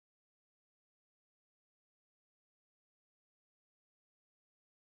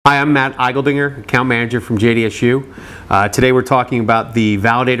Hi, I'm Matt Eigeldinger, Account Manager from JDSU. Today we're talking about the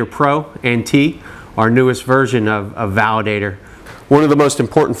ValidatorPro NT, our newest version of Validator. One of the most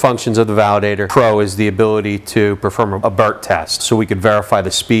important functions of the Validator Pro is the ability to perform a BERT test, so we could verify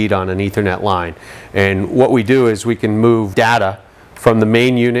the speed on an Ethernet line. And what we do is we can move data from the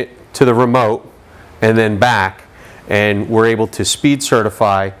main unit to the remote and then back, and we're able to speed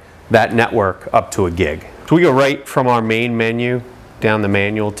certify that network up to a gig. So we go right from our main menu down the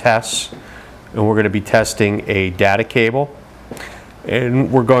manual tests, and we're going to be testing a data cable,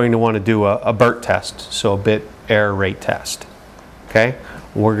 and we're going to want to do a BERT test, so a bit error rate test. Okay,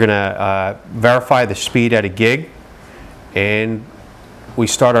 we're going to verify the speed at a gig, and we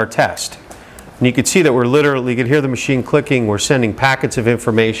start our test. And you can see that you can hear the machine clicking. We're sending packets of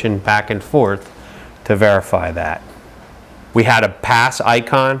information back and forth to verify that. We had a pass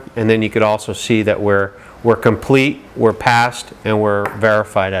icon, and then you could also see that we're complete, we're passed, and we're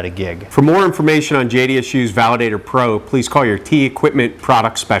verified at a gig. For more information on JDSU's Validator Pro, please call your T Equipment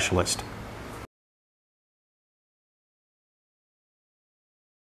product specialist.